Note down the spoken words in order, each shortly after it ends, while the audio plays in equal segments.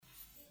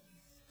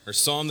Our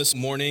psalm this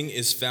morning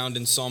is found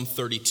in Psalm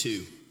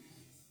 32.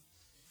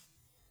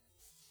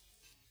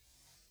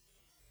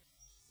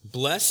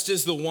 Blessed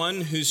is the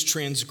one whose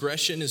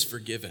transgression is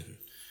forgiven,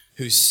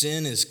 whose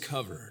sin is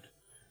covered.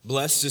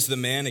 Blessed is the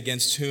man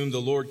against whom the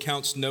Lord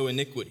counts no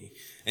iniquity,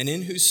 and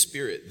in whose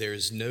spirit there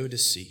is no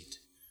deceit.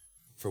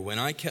 For when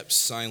I kept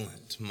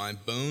silent, my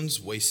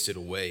bones wasted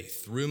away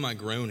through my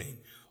groaning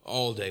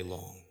all day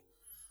long.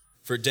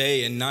 For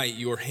day and night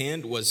your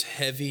hand was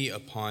heavy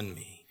upon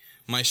me.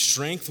 My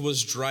strength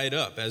was dried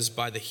up as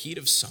by the heat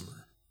of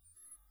summer.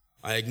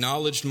 I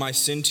acknowledged my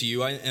sin to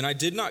you, and I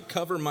did not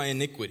cover my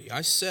iniquity.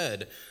 I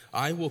said,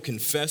 I will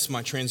confess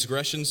my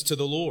transgressions to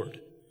the Lord,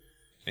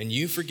 and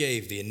you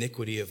forgave the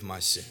iniquity of my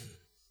sin.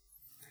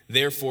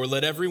 Therefore,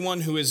 let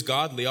everyone who is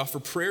godly offer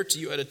prayer to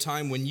you at a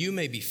time when you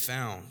may be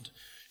found.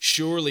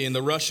 Surely in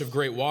the rush of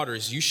great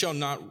waters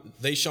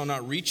they shall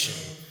not reach you.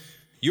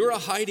 You are a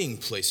hiding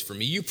place for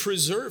me. You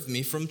preserve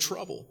me from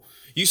trouble.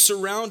 You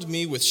surround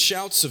me with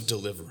shouts of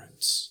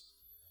deliverance.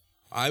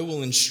 I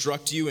will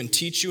instruct you and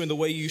teach you in the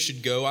way you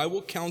should go. I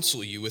will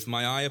counsel you with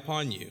my eye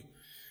upon you.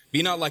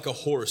 Be not like a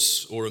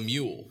horse or a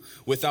mule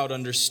without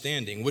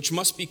understanding, which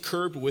must be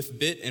curbed with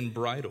bit and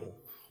bridle,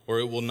 or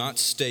it will not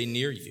stay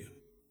near you.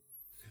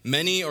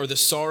 Many are the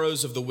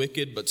sorrows of the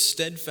wicked, but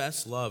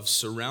steadfast love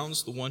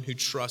surrounds the one who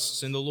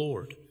trusts in the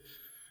Lord.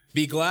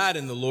 Be glad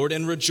in the Lord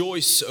and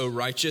rejoice, O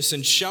righteous,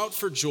 and shout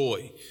for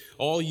joy,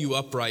 all you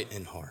upright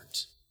in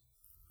heart.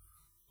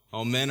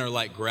 All men are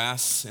like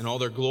grass, and all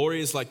their glory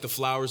is like the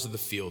flowers of the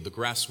field. The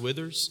grass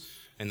withers,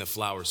 and the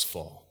flowers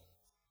fall.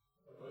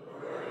 But the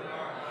word of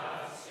our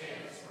God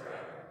stands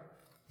forever.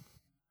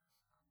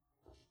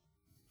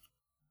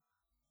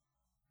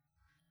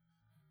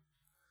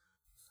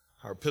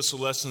 Our epistle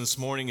lesson this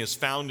morning is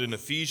found in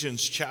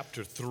Ephesians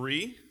chapter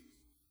 3.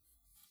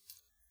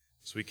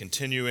 As we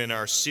continue in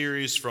our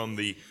series from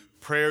the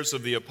prayers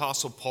of the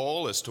Apostle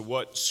Paul as to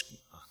what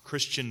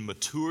Christian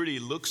maturity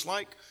looks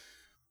like,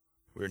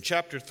 we're in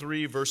chapter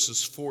 3,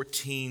 verses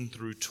 14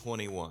 through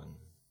 21.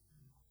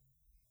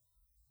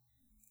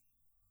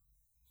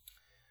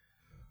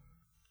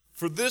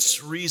 For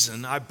this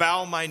reason I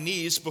bow my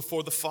knees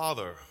before the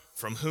Father,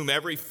 from whom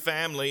every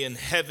family in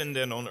heaven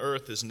and on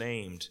earth is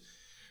named,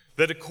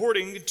 that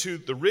according to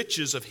the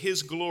riches of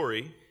his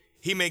glory,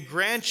 he may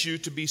grant you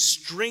to be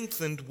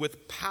strengthened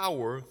with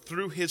power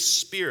through his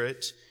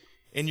Spirit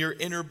in your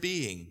inner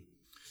being,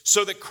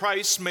 so that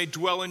Christ may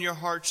dwell in your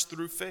hearts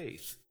through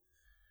faith.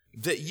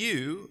 That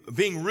you,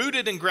 being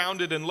rooted and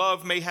grounded in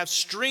love, may have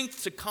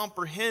strength to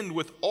comprehend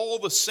with all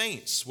the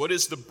saints what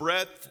is the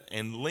breadth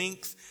and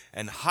length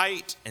and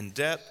height and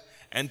depth,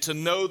 and to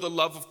know the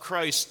love of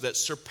Christ that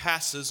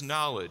surpasses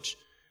knowledge,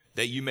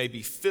 that you may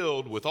be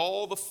filled with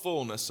all the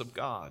fullness of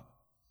God.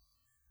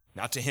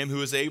 Now to him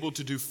who is able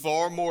to do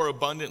far more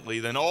abundantly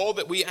than all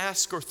that we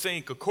ask or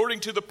think, according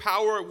to the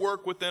power at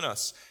work within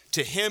us,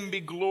 to him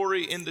be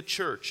glory in the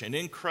church and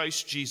in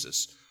Christ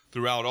Jesus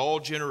throughout all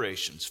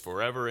generations,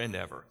 forever and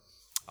ever.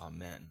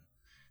 Amen.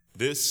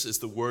 This is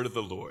the word of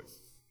the Lord.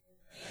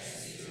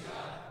 Thanks be to God.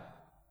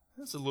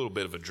 That's a little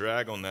bit of a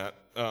drag on that.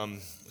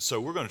 So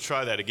we're going to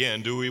try that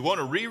again. Do we want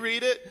to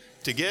reread it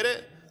to get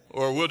it?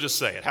 Or we'll just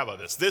say it. How about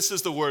this? This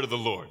is the word of the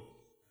Lord.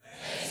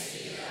 Thanks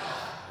be to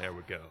God. There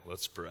we go.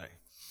 Let's pray.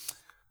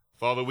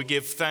 Father, we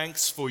give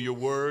thanks for your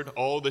word,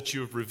 all that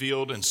you have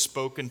revealed and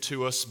spoken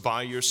to us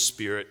by your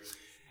Spirit.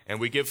 And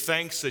we give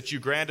thanks that you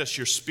grant us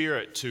your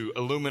Spirit to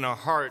illumine our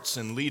hearts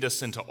and lead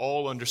us into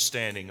all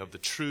understanding of the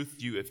truth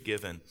you have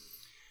given.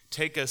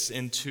 Take us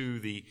into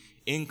the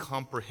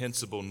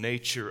incomprehensible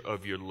nature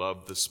of your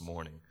love this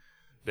morning,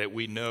 that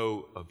we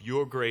know of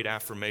your great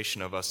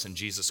affirmation of us in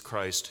Jesus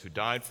Christ, who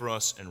died for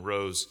us and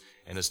rose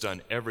and has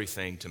done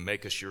everything to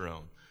make us your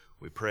own.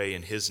 We pray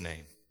in his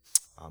name.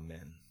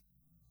 Amen.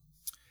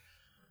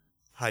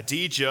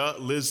 Hadija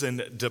lives in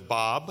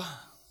Dadaab.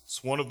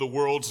 It's one of the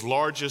world's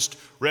largest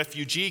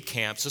refugee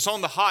camps. It's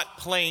on the hot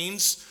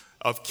plains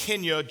of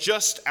Kenya,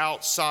 just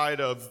outside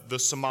of the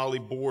Somali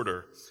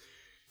border.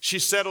 She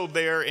settled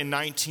there in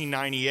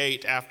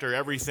 1998 after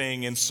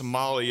everything in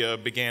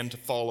Somalia began to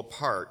fall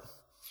apart.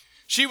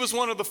 She was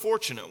one of the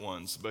fortunate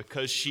ones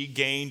because she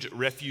gained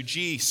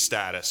refugee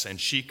status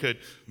and she could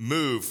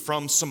move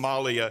from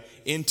Somalia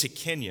into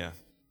Kenya.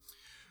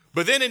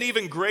 But then an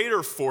even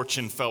greater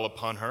fortune fell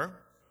upon her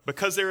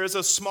because there is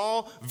a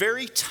small,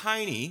 very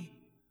tiny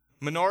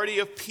minority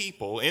of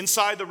people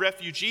inside the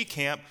refugee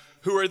camp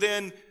who are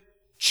then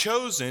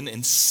chosen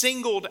and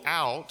singled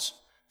out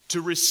to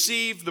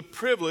receive the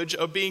privilege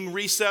of being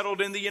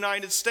resettled in the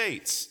United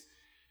States.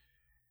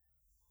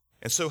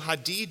 And so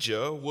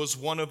Hadija was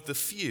one of the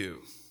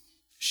few.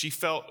 She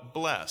felt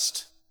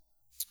blessed.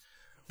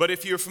 But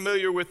if you're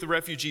familiar with the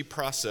refugee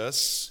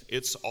process,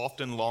 it's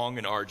often long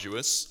and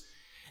arduous.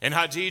 And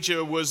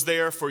Hadija was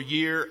there for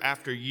year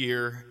after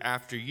year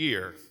after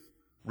year.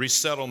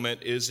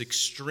 Resettlement is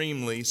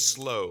extremely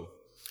slow.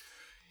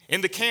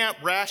 In the camp,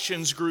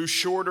 rations grew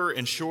shorter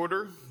and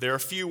shorter. There are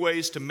few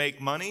ways to make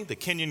money. The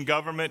Kenyan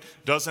government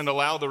doesn't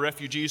allow the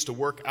refugees to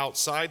work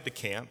outside the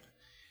camp.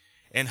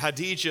 And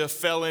Hadija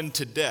fell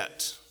into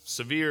debt,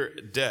 severe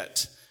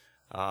debt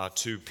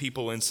to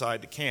people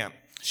inside the camp.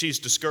 She's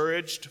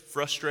discouraged,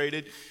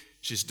 frustrated,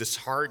 she's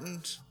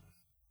disheartened.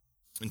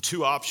 And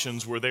two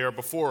options were there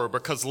before her.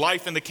 Because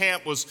life in the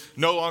camp was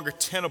no longer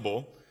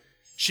tenable,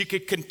 she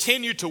could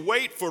continue to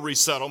wait for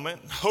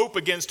resettlement, hope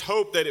against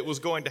hope that it was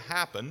going to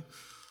happen,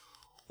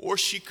 or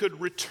she could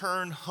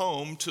return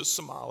home to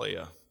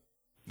Somalia.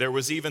 There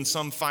was even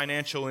some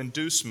financial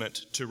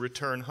inducement to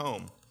return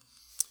home.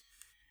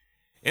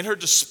 In her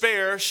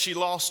despair, she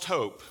lost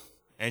hope,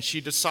 and she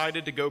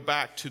decided to go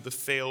back to the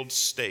failed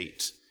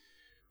state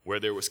where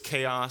there was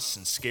chaos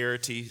and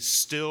scarcity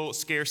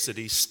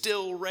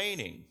still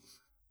reigning.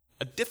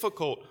 A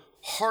difficult,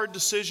 hard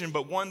decision,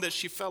 but one that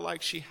she felt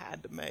like she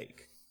had to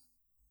make.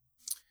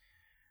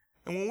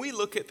 And when we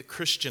look at the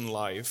Christian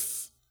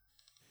life,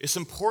 it's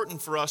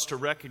important for us to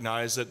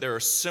recognize that there are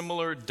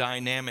similar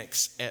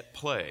dynamics at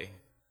play.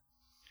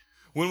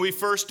 When we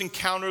first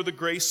encounter the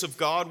grace of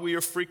God, we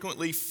are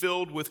frequently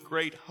filled with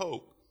great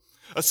hope,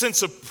 a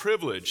sense of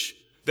privilege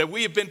that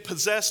we have been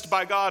possessed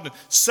by God and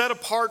set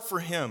apart for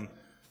Him,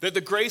 that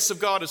the grace of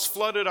God has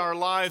flooded our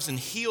lives and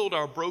healed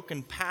our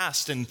broken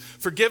past and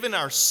forgiven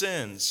our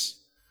sins.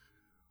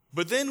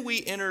 But then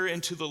we enter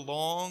into the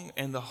long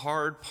and the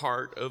hard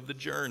part of the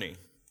journey.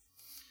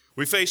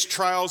 We face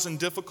trials and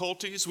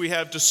difficulties. We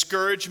have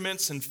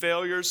discouragements and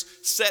failures,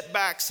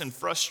 setbacks and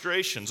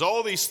frustrations.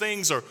 All these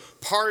things are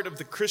part of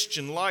the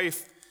Christian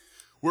life.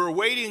 We're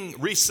awaiting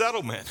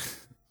resettlement.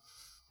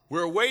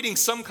 We're awaiting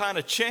some kind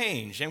of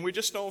change, and we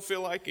just don't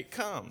feel like it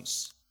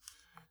comes.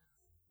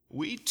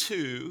 We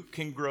too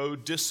can grow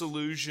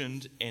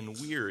disillusioned and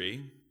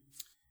weary,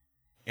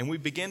 and we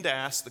begin to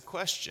ask the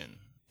question,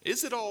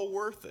 is it all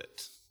worth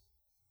it?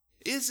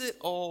 Is it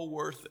all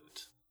worth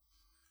it?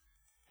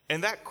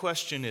 And that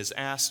question is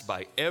asked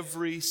by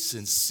every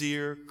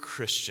sincere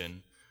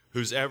Christian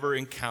who's ever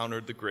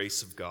encountered the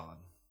grace of God.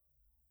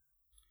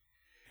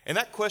 And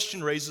that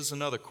question raises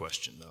another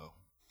question, though.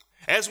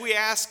 As we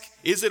ask,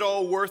 is it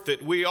all worth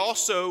it? We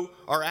also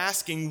are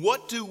asking,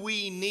 what do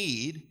we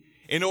need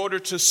in order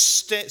to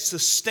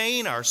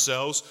sustain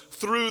ourselves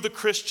through the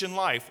Christian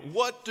life?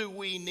 What do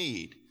we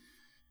need?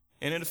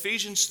 And in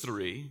Ephesians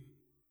 3,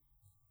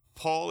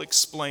 Paul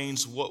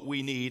explains what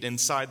we need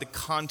inside the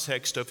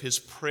context of his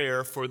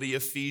prayer for the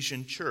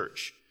Ephesian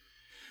church.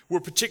 We're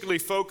particularly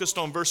focused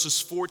on verses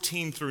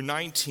 14 through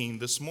 19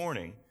 this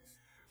morning,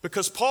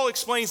 because Paul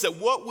explains that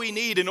what we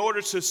need in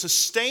order to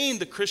sustain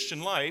the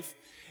Christian life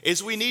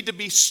is we need to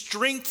be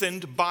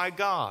strengthened by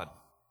God.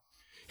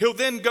 He'll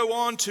then go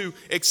on to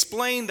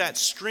explain that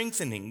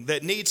strengthening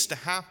that needs to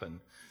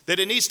happen, that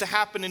it needs to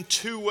happen in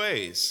two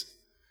ways.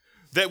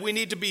 That we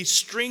need to be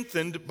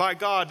strengthened by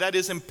God, that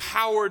is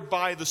empowered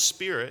by the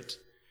Spirit.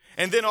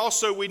 And then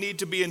also we need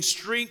to be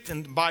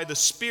strengthened by the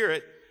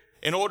Spirit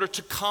in order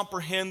to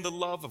comprehend the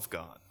love of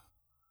God.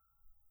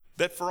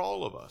 That for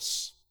all of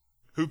us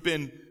who've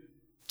been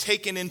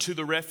taken into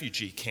the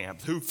refugee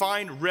camp, who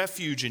find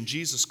refuge in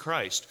Jesus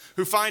Christ,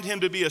 who find Him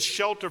to be a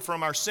shelter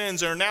from our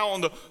sins, and are now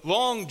on the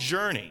long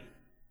journey,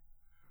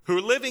 who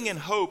are living in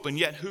hope and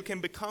yet who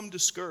can become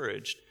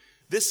discouraged,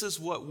 this is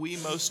what we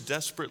most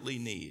desperately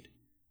need,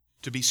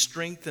 to be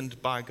strengthened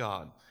by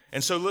God.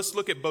 And so let's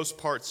look at both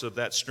parts of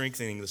that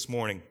strengthening this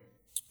morning.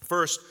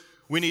 First,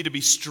 we need to be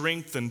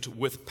strengthened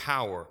with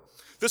power.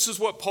 This is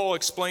what Paul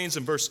explains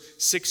in verse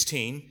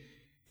 16.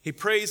 He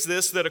prays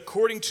this, that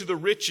according to the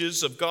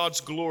riches of God's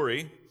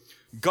glory,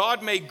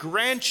 God may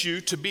grant you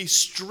to be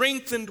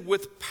strengthened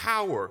with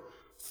power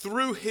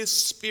through His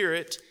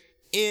Spirit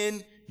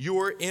in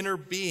your inner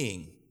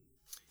being.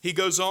 He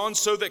goes on,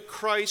 so that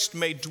Christ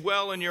may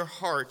dwell in your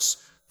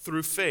hearts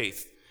through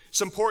faith.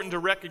 It's important to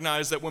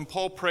recognize that when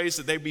Paul prays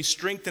that they be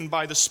strengthened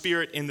by the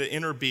Spirit in the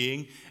inner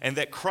being and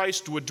that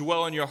Christ would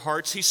dwell in your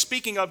hearts, he's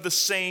speaking of the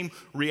same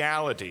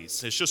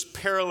realities. It's just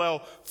parallel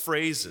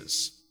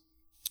phrases.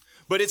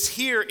 But it's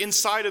here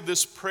inside of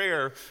this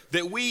prayer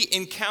that we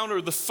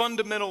encounter the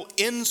fundamental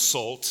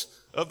insult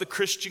of the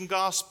Christian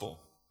gospel.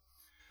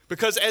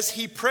 Because as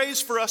he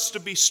prays for us to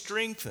be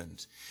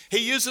strengthened, he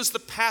uses the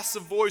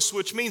passive voice,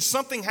 which means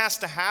something has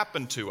to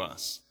happen to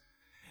us.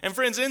 And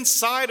friends,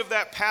 inside of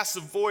that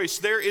passive voice,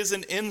 there is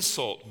an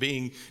insult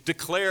being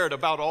declared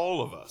about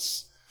all of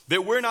us.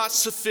 That we're not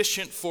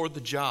sufficient for the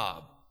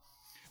job.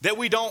 That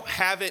we don't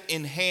have it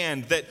in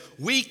hand. That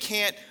we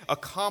can't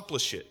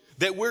accomplish it.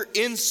 That we're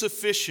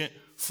insufficient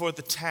for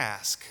the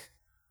task.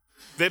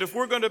 That if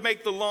we're going to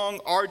make the long,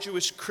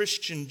 arduous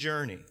Christian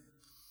journey,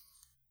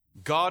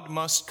 God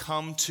must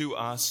come to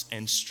us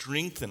and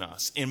strengthen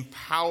us,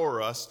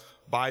 empower us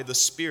by the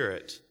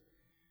Spirit.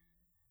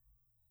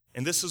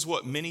 And this is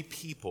what many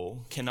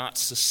people cannot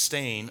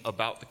sustain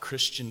about the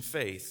Christian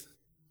faith.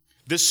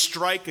 This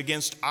strike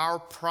against our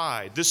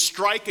pride, this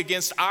strike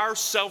against our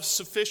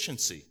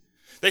self-sufficiency.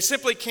 They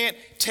simply can't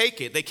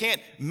take it. They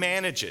can't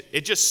manage it.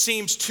 It just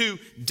seems too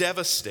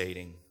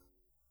devastating.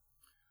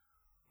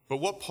 But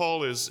what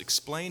Paul is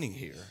explaining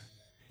here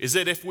is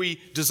that if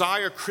we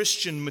desire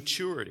Christian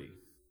maturity,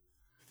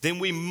 then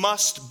we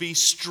must be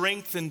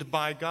strengthened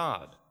by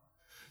God.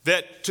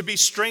 That to be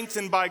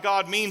strengthened by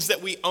God means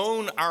that we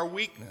own our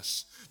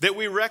weakness, that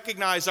we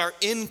recognize our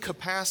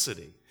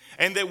incapacity,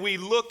 and that we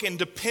look and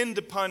depend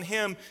upon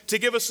Him to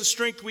give us the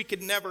strength we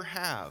could never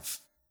have.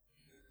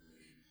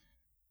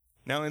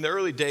 Now, in the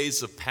early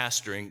days of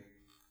pastoring,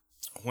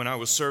 when I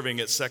was serving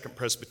at Second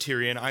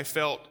Presbyterian, I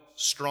felt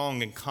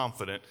strong and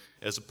confident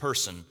as a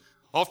person.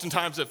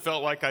 Oftentimes it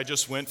felt like I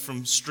just went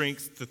from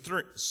strength to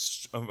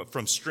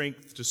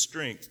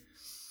strength.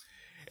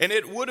 And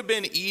it would have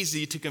been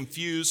easy to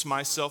confuse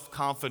my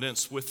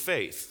self-confidence with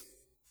faith.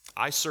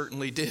 I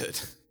certainly did.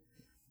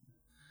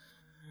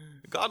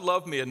 God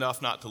loved me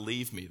enough not to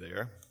leave me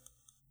there.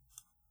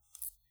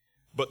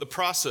 But the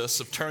process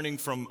of turning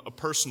from a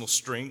personal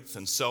strength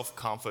and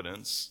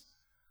self-confidence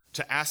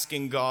to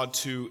asking God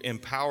to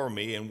empower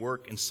me and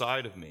work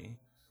inside of me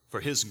for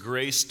His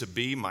grace to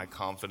be my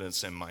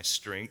confidence and my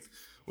strength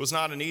was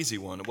not an easy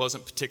one. It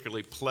wasn't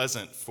particularly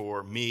pleasant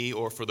for me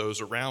or for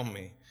those around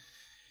me.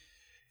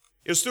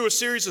 It was through a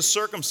series of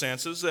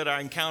circumstances that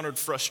I encountered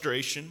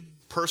frustration,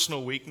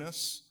 personal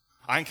weakness.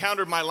 I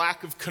encountered my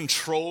lack of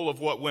control of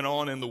what went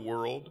on in the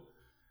world.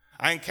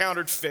 I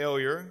encountered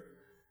failure,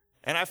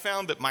 and I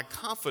found that my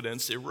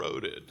confidence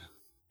eroded,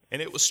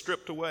 and it was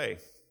stripped away.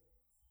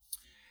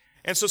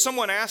 And so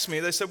someone asked me,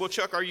 they said, well,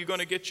 Chuck, are you going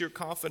to get your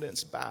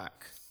confidence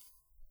back?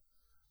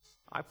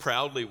 I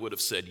proudly would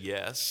have said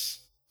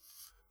yes.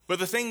 But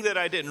the thing that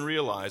I didn't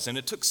realize, and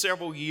it took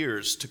several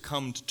years to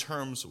come to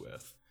terms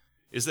with,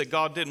 is that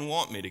God didn't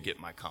want me to get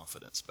my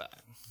confidence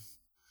back.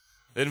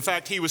 That in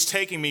fact, He was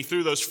taking me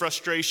through those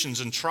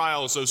frustrations and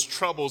trials, those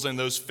troubles and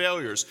those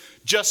failures,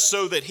 just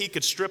so that He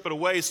could strip it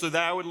away so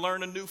that I would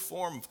learn a new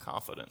form of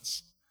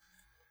confidence.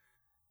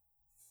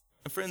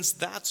 And friends,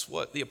 that's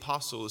what the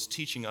apostle is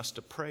teaching us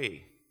to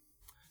pray,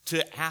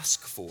 to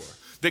ask for.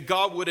 That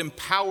God would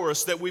empower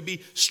us, that we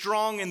be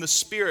strong in the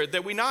Spirit,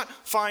 that we not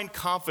find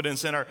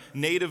confidence in our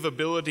native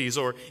abilities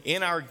or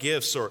in our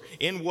gifts or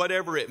in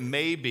whatever it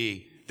may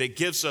be that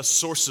gives us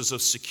sources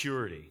of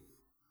security,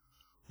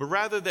 but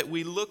rather that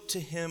we look to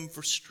Him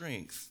for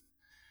strength.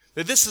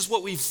 That this is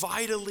what we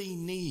vitally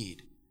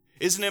need,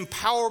 is an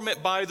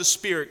empowerment by the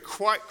Spirit,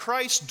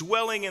 Christ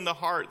dwelling in the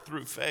heart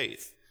through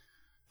faith.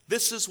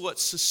 This is what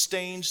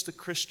sustains the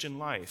Christian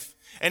life.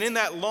 And in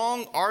that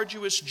long,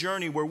 arduous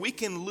journey where we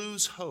can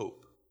lose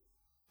hope,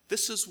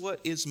 this is what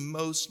is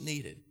most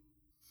needed,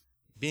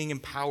 being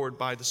empowered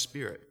by the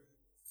Spirit.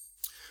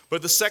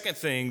 But the second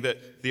thing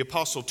that the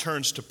apostle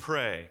turns to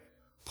pray,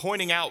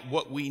 pointing out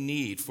what we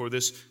need for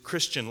this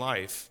Christian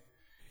life,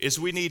 is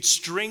we need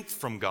strength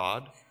from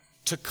God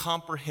to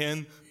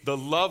comprehend the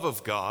love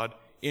of God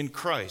in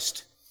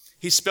Christ.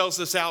 He spells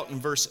this out in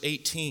verse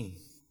 18.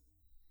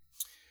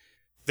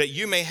 That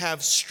you may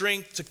have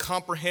strength to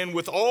comprehend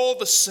with all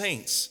the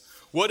saints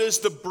what is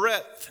the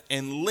breadth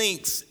and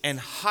length and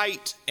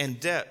height and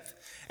depth,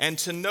 and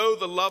to know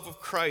the love of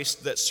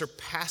Christ that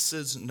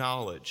surpasses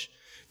knowledge,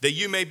 that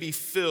you may be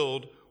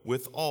filled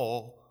with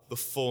all the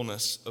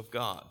fullness of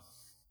God.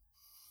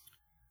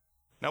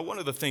 Now, one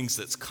of the things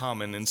that's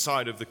common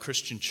inside of the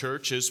Christian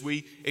church is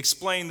we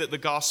explain that the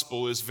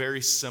gospel is very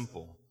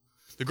simple.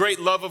 The great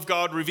love of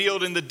God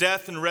revealed in the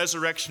death and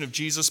resurrection of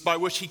Jesus, by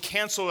which He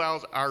canceled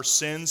out our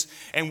sins,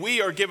 and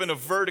we are given a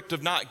verdict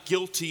of not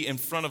guilty in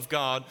front of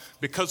God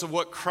because of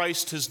what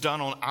Christ has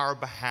done on our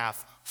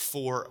behalf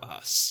for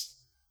us.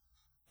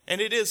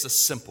 And it is a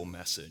simple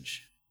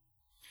message.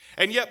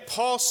 And yet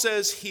Paul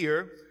says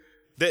here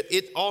that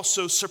it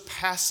also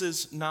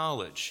surpasses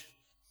knowledge.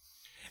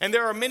 And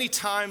there are many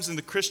times in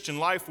the Christian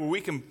life where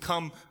we can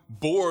become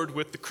bored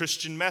with the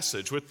Christian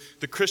message, with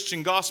the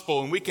Christian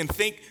gospel, and we can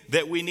think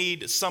that we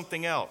need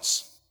something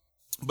else.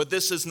 But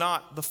this is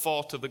not the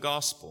fault of the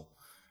gospel,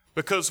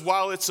 because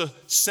while it's a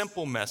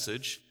simple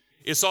message,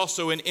 it's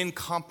also an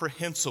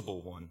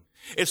incomprehensible one.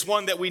 It's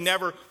one that we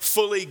never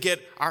fully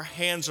get our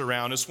hands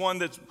around. It's one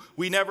that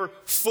we never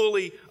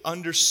fully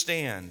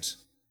understand.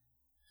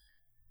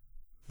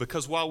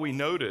 Because while we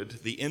noted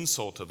the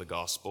insult of the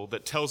gospel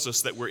that tells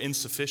us that we're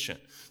insufficient,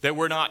 that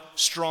we're not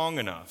strong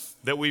enough,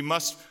 that we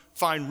must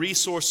find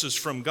resources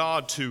from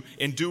God to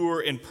endure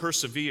and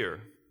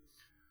persevere,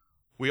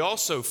 we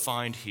also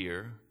find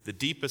here the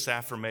deepest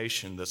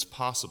affirmation that's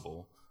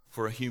possible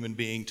for a human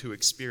being to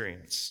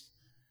experience.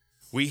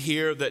 We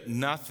hear that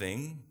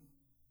nothing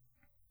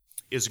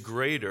is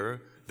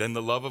greater than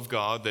the love of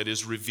God that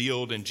is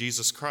revealed in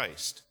Jesus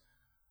Christ.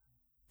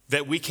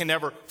 That we can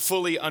never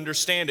fully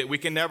understand it. We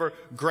can never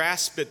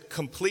grasp it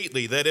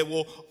completely. That it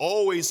will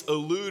always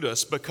elude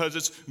us because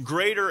it's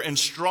greater and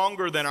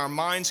stronger than our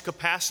mind's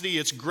capacity.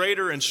 It's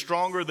greater and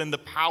stronger than the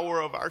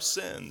power of our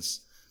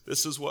sins.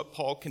 This is what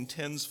Paul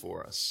contends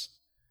for us.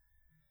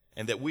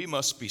 And that we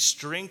must be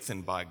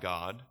strengthened by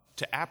God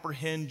to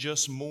apprehend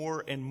just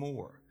more and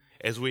more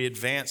as we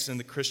advance in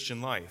the Christian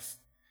life.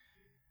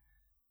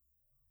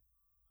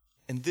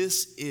 And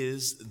this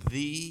is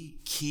the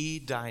key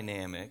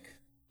dynamic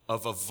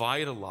of a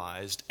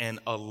vitalized and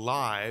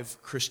alive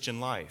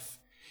Christian life.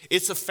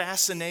 It's a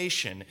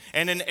fascination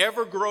and an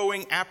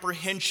ever-growing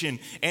apprehension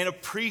and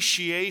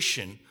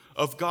appreciation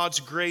of God's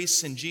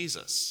grace in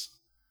Jesus.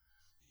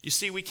 You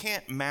see, we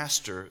can't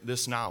master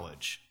this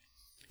knowledge.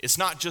 It's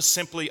not just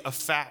simply a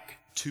fact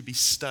to be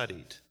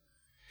studied.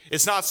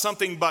 It's not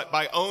something but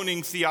by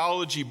owning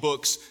theology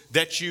books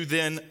that you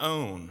then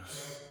own.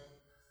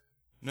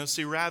 No,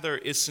 see, rather,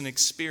 it's an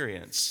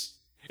experience.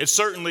 It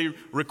certainly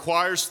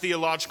requires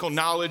theological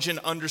knowledge and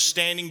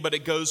understanding, but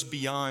it goes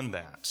beyond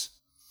that.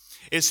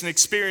 It's an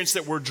experience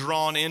that we're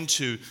drawn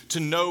into to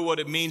know what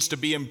it means to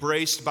be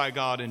embraced by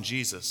God in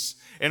Jesus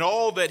and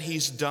all that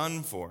He's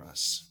done for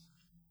us.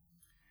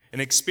 An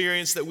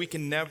experience that we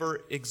can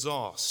never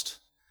exhaust.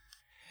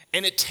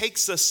 And it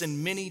takes us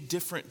in many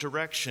different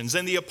directions.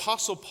 And the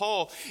Apostle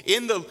Paul,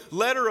 in the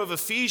letter of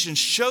Ephesians,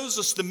 shows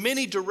us the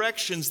many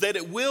directions that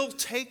it will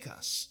take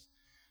us.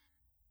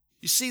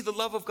 You see, the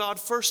love of God,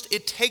 first,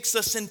 it takes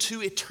us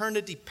into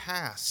eternity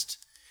past.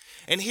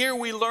 And here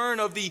we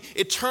learn of the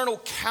eternal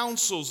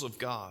counsels of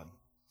God,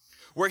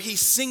 where He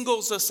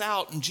singles us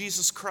out in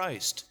Jesus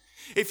Christ.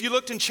 If you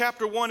looked in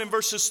chapter 1 in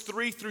verses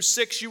 3 through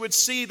 6, you would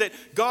see that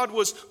God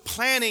was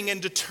planning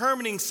and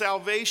determining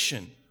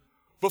salvation.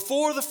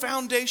 Before the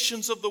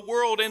foundations of the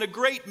world, in a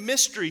great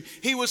mystery,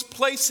 He was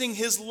placing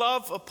His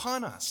love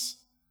upon us.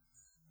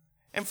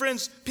 And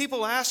friends,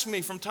 people ask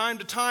me from time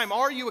to time,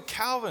 are you a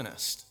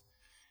Calvinist?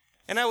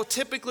 And I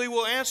typically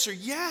will answer,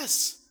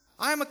 yes,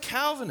 I'm a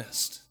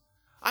Calvinist.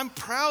 I'm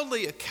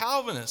proudly a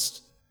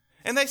Calvinist.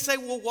 And they say,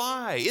 well,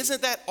 why?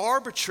 Isn't that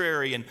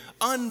arbitrary and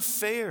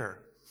unfair?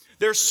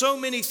 There are so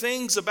many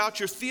things about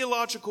your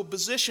theological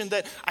position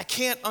that I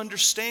can't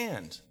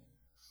understand.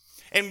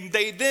 And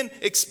they then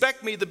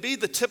expect me to be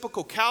the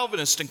typical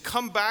Calvinist and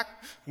come back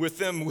with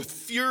them with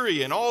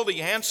fury and all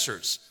the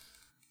answers,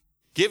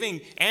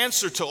 giving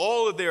answer to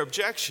all of their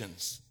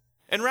objections.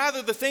 And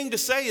rather the thing to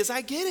say is,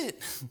 I get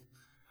it.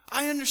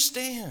 I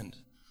understand.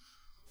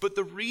 But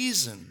the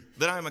reason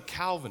that I'm a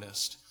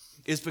Calvinist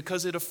is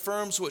because it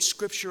affirms what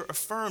Scripture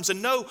affirms.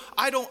 And no,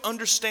 I don't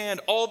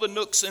understand all the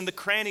nooks and the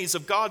crannies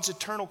of God's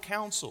eternal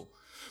counsel.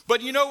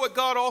 But you know what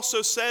God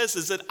also says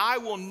is that I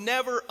will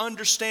never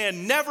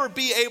understand, never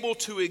be able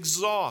to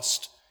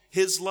exhaust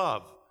His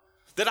love.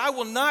 That I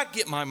will not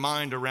get my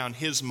mind around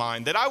His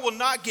mind. That I will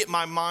not get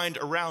my mind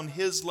around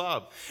His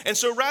love. And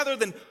so rather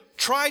than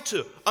try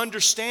to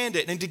understand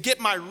it and to get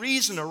my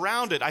reason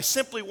around it, I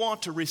simply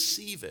want to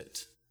receive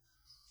it.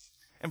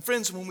 And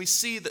friends, when we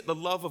see that the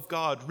love of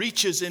God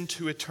reaches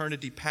into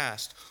eternity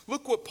past,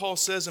 look what Paul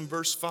says in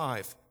verse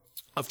 5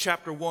 of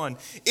chapter 1.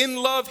 In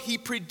love, He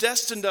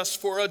predestined us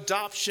for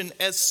adoption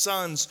as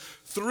sons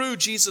through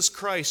Jesus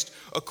Christ,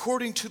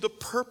 according to the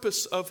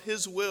purpose of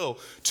His will,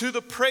 to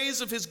the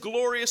praise of His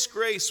glorious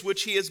grace,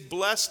 which He has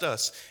blessed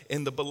us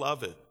in the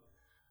Beloved.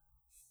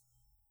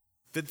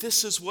 That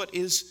this is what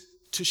is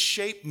to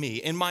shape me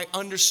in my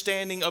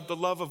understanding of the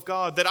love of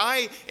God, that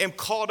I am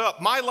caught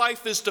up. My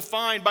life is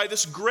defined by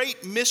this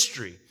great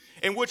mystery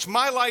in which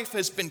my life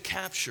has been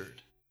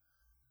captured.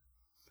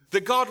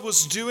 That God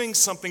was doing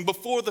something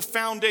before the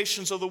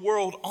foundations of the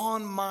world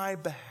on my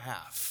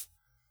behalf.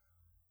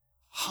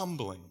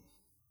 Humbling,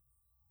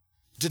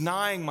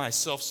 denying my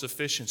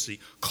self-sufficiency,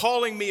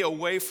 calling me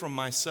away from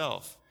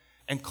myself,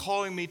 and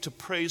calling me to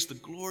praise the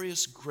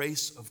glorious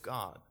grace of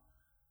God.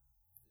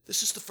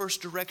 This is the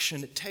first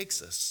direction it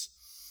takes us.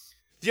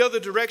 The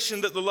other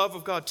direction that the love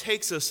of God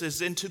takes us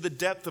is into the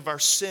depth of our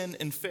sin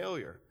and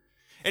failure.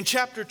 In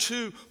chapter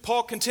 2,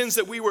 Paul contends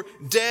that we were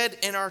dead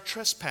in our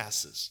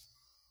trespasses.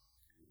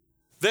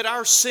 That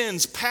our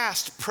sins,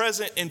 past,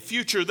 present, and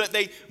future, that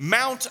they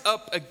mount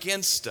up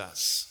against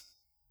us.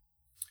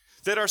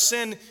 That our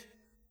sin,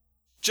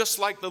 just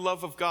like the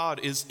love of God,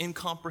 is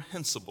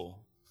incomprehensible.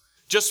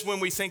 Just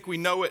when we think we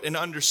know it and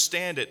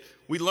understand it,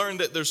 we learn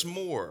that there's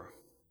more.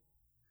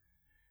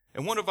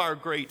 And one of our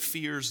great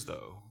fears,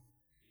 though,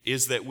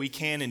 is that we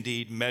can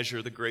indeed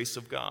measure the grace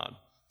of God.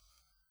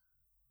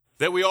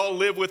 That we all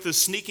live with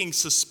this sneaking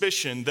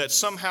suspicion that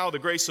somehow the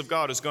grace of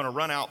God is going to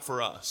run out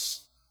for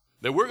us.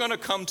 That we're going to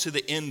come to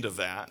the end of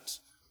that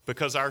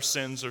because our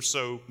sins are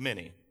so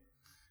many.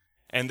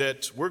 And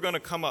that we're going to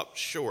come up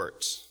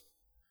short.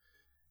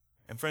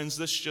 And friends,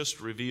 this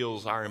just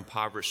reveals our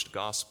impoverished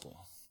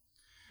gospel.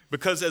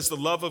 Because as the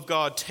love of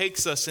God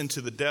takes us into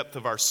the depth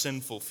of our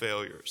sinful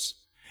failures,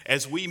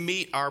 as we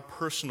meet our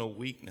personal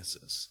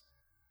weaknesses,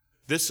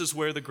 this is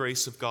where the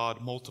grace of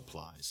God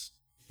multiplies.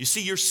 You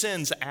see, your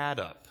sins add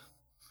up.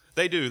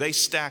 They do. They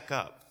stack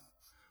up.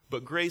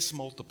 But grace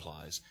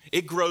multiplies.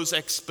 It grows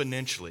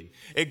exponentially.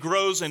 It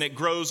grows and it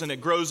grows and it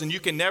grows, and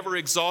you can never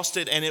exhaust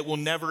it, and it will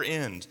never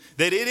end.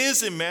 That it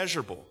is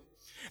immeasurable.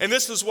 And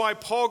this is why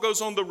Paul goes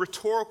on the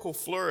rhetorical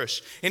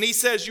flourish. And he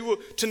says,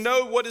 to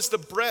know what is the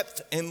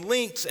breadth and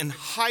length and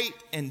height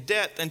and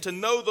depth, and to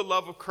know the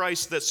love of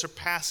Christ that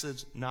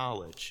surpasses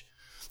knowledge.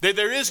 That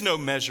there is no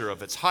measure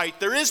of its height.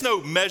 There is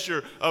no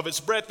measure of its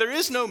breadth. There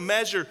is no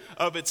measure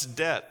of its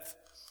depth.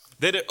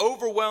 That it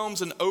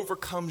overwhelms and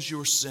overcomes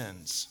your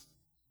sins.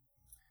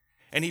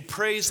 And he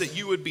prays that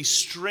you would be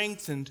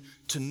strengthened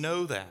to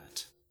know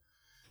that.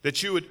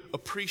 That you would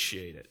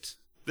appreciate it.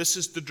 This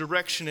is the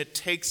direction it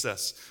takes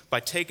us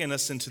by taking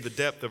us into the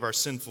depth of our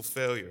sinful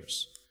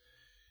failures.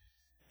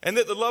 And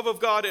that the love of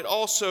God, it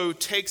also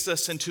takes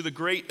us into the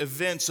great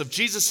events of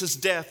Jesus'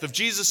 death, of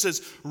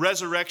Jesus'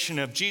 resurrection,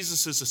 of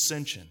Jesus'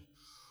 ascension.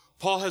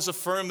 Paul has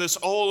affirmed this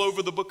all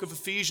over the book of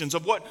Ephesians,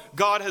 of what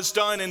God has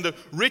done and the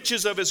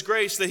riches of his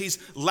grace that he's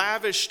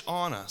lavished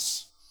on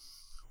us,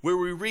 where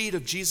we read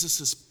of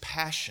Jesus'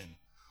 passion,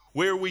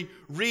 where we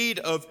read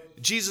of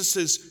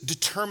Jesus'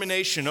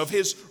 determination, of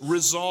his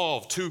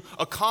resolve to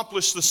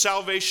accomplish the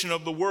salvation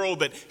of the world,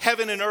 that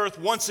heaven and earth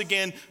once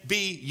again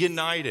be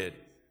united.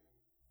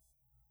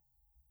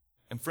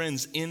 And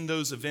friends, in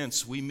those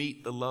events, we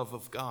meet the love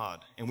of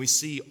God, and we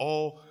see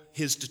all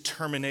his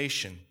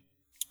determination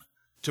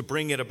to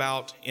bring it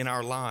about in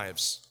our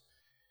lives.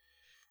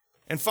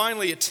 And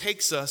finally, it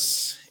takes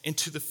us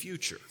into the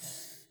future.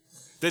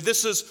 That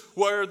this is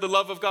where the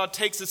love of God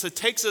takes us. It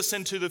takes us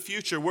into the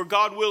future, where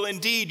God will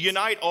indeed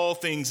unite all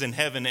things in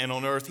heaven and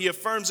on earth. He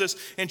affirms this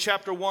in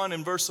chapter 1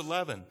 and verse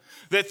 11,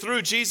 that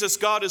through Jesus,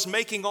 God is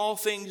making all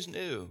things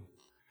new,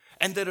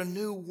 and that a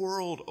new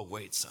world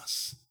awaits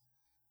us.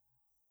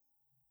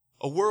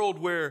 A world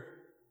where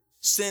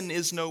sin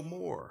is no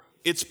more.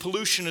 Its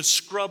pollution is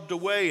scrubbed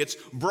away. It's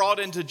brought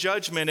into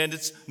judgment, and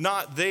it's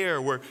not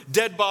there, where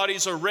dead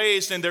bodies are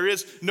raised and there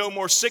is no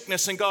more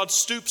sickness, and God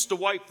stoops to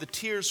wipe the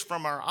tears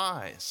from our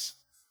eyes.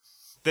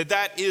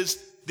 That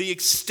is the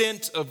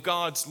extent of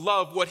God's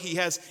love, what he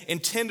has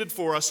intended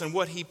for us and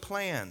what he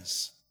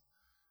plans.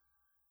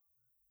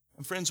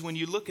 And friends, when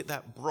you look at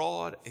that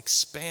broad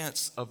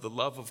expanse of the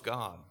love of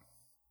God,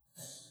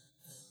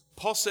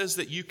 Paul says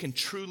that you can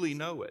truly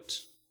know it,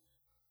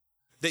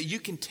 that you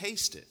can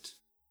taste it.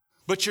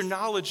 But your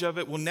knowledge of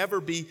it will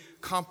never be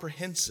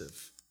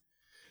comprehensive.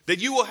 That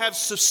you will have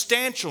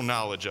substantial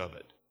knowledge of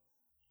it,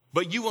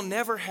 but you will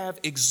never have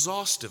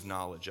exhaustive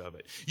knowledge of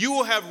it. You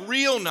will have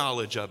real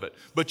knowledge of it,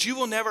 but you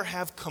will never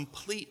have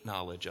complete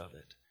knowledge of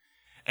it.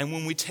 And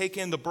when we take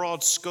in the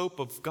broad scope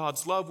of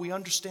God's love, we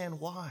understand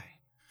why.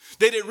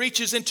 That it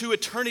reaches into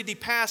eternity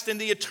past and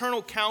the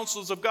eternal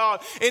counsels of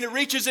God, and it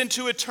reaches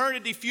into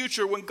eternity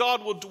future when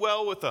God will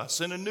dwell with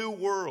us in a new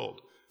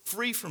world,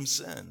 free from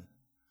sin.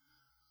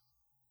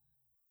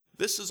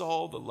 This is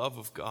all the love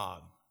of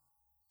God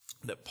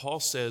that Paul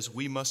says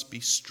we must be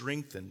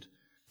strengthened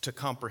to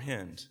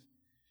comprehend.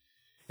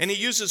 And he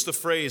uses the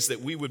phrase that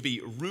we would be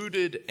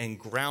rooted and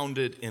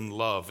grounded in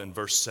love in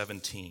verse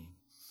 17.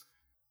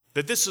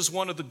 That this is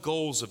one of the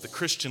goals of the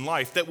Christian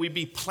life, that we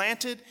be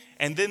planted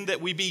and then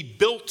that we be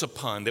built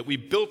upon, that we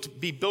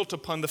be built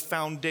upon the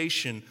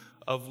foundation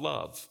of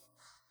love.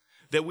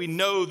 That we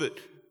know that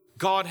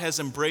God has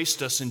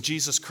embraced us in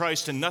Jesus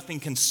Christ and nothing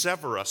can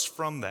sever us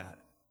from that.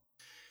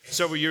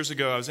 Several years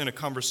ago, I was in a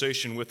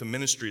conversation with a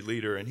ministry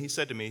leader, and he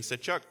said to me, he said,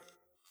 Chuck,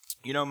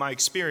 you know, my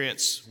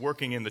experience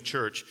working in the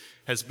church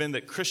has been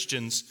that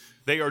Christians,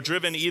 they are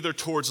driven either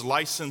towards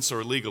license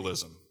or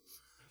legalism.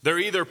 They're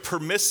either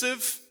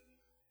permissive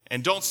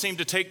and don't seem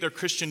to take their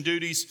Christian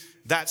duties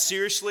that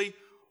seriously,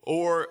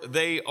 or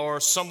they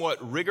are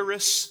somewhat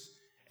rigorous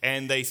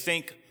and they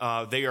think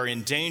they are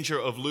in danger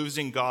of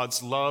losing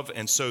God's love,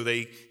 and so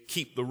they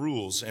keep the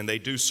rules and they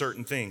do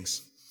certain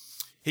things.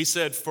 He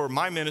said, for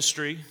my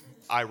ministry,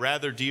 I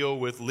rather deal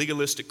with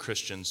legalistic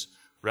Christians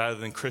rather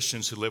than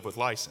Christians who live with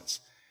license.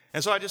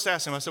 And so I just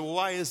asked him, I said, well,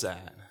 why is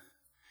that?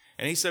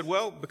 And he said,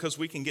 well, because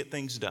we can get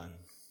things done.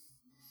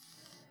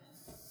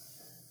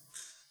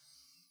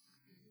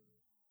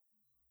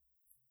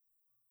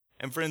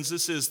 And friends,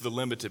 this is the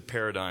limited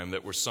paradigm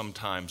that we're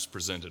sometimes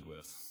presented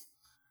with.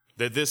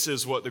 That this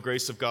is what the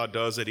grace of God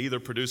does. It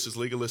either produces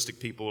legalistic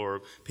people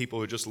or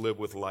people who just live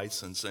with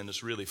license, and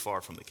it's really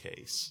far from the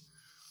case.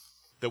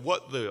 That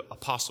what the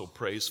apostle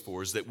prays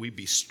for is that we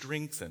be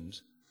strengthened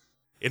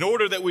in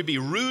order that we be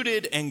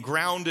rooted and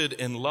grounded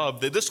in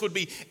love, that this would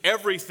be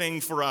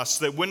everything for us,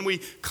 that when we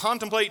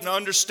contemplate and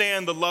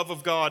understand the love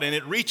of God and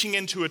it reaching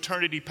into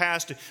eternity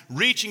past,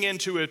 reaching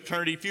into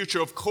eternity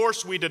future, of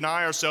course we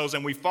deny ourselves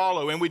and we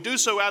follow, and we do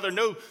so out of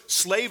no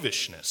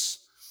slavishness,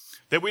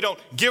 that we don't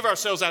give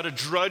ourselves out of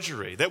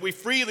drudgery, that we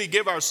freely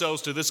give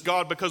ourselves to this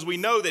God because we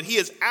know that he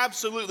has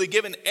absolutely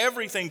given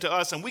everything to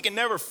us and we can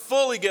never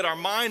fully get our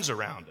minds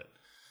around it.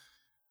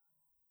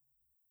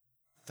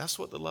 That's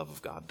what the love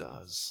of God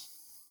does.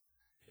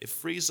 It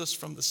frees us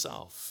from the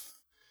self.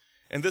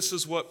 And this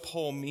is what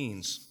Paul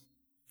means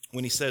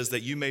when he says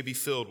that you may be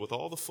filled with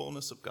all the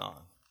fullness of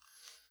God,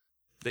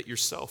 that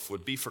yourself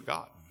would be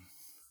forgotten,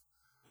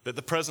 that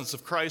the presence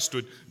of Christ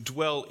would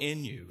dwell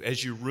in you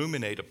as you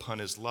ruminate upon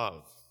his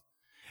love,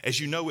 as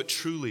you know it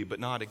truly but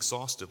not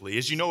exhaustively,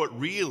 as you know it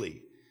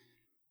really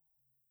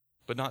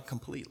but not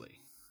completely.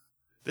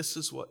 This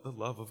is what the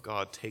love of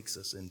God takes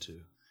us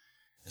into.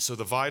 And so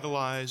the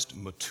vitalized,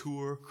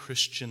 mature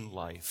Christian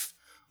life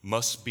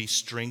must be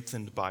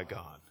strengthened by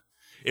God.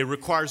 It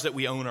requires that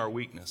we own our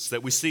weakness,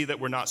 that we see that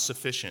we're not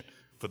sufficient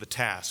for the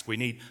task. We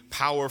need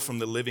power from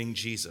the living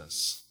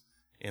Jesus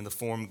in the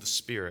form of the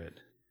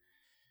Spirit.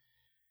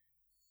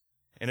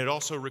 And it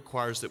also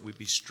requires that we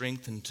be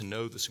strengthened to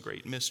know this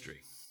great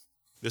mystery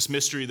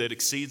that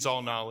exceeds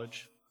all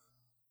knowledge,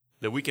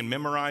 that we can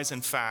memorize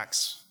in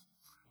facts,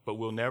 but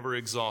will never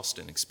exhaust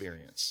in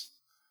experience.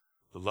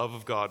 the love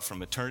of God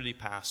from eternity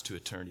past to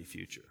eternity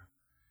future.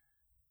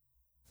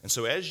 And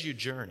so as you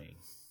journey,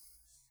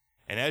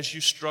 and as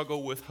you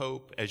struggle with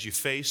hope, as you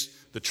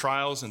face the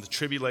trials and the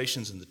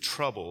tribulations and the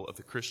trouble of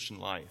the Christian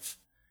life,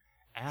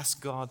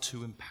 ask God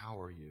to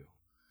empower you,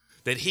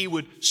 that he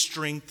would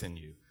strengthen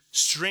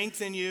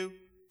you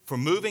for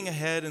moving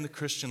ahead in the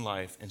Christian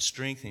life, and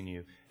strengthen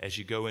you as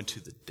you go into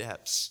the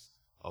depths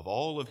of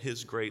all of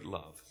his great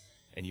love,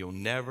 and you'll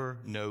never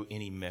know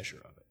any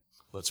measure of it.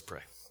 Let's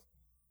pray.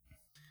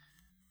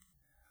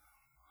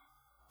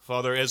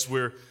 Father, as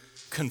we're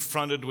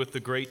confronted with the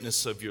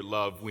greatness of your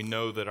love, we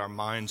know that our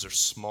minds are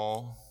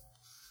small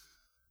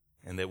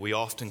and that we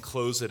often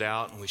close it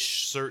out, and we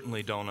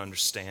certainly don't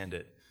understand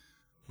it.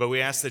 But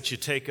we ask that you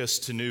take us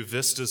to new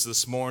vistas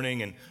this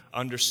morning and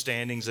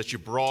understandings, that you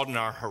broaden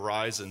our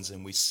horizons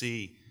and we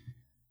see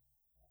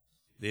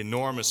the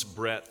enormous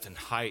breadth and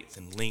height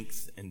and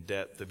length and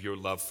depth of your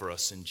love for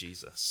us in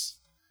Jesus.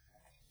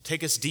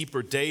 Take us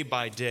deeper day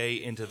by day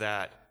into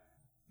that.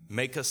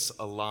 Make us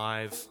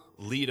alive.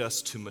 Lead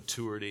us to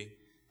maturity.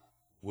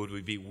 Would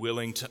we be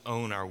willing to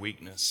own our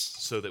weakness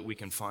so that we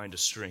can find a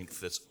strength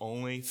that's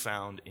only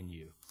found in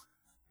you?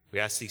 We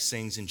ask these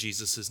things in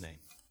Jesus' name.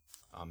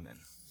 Amen.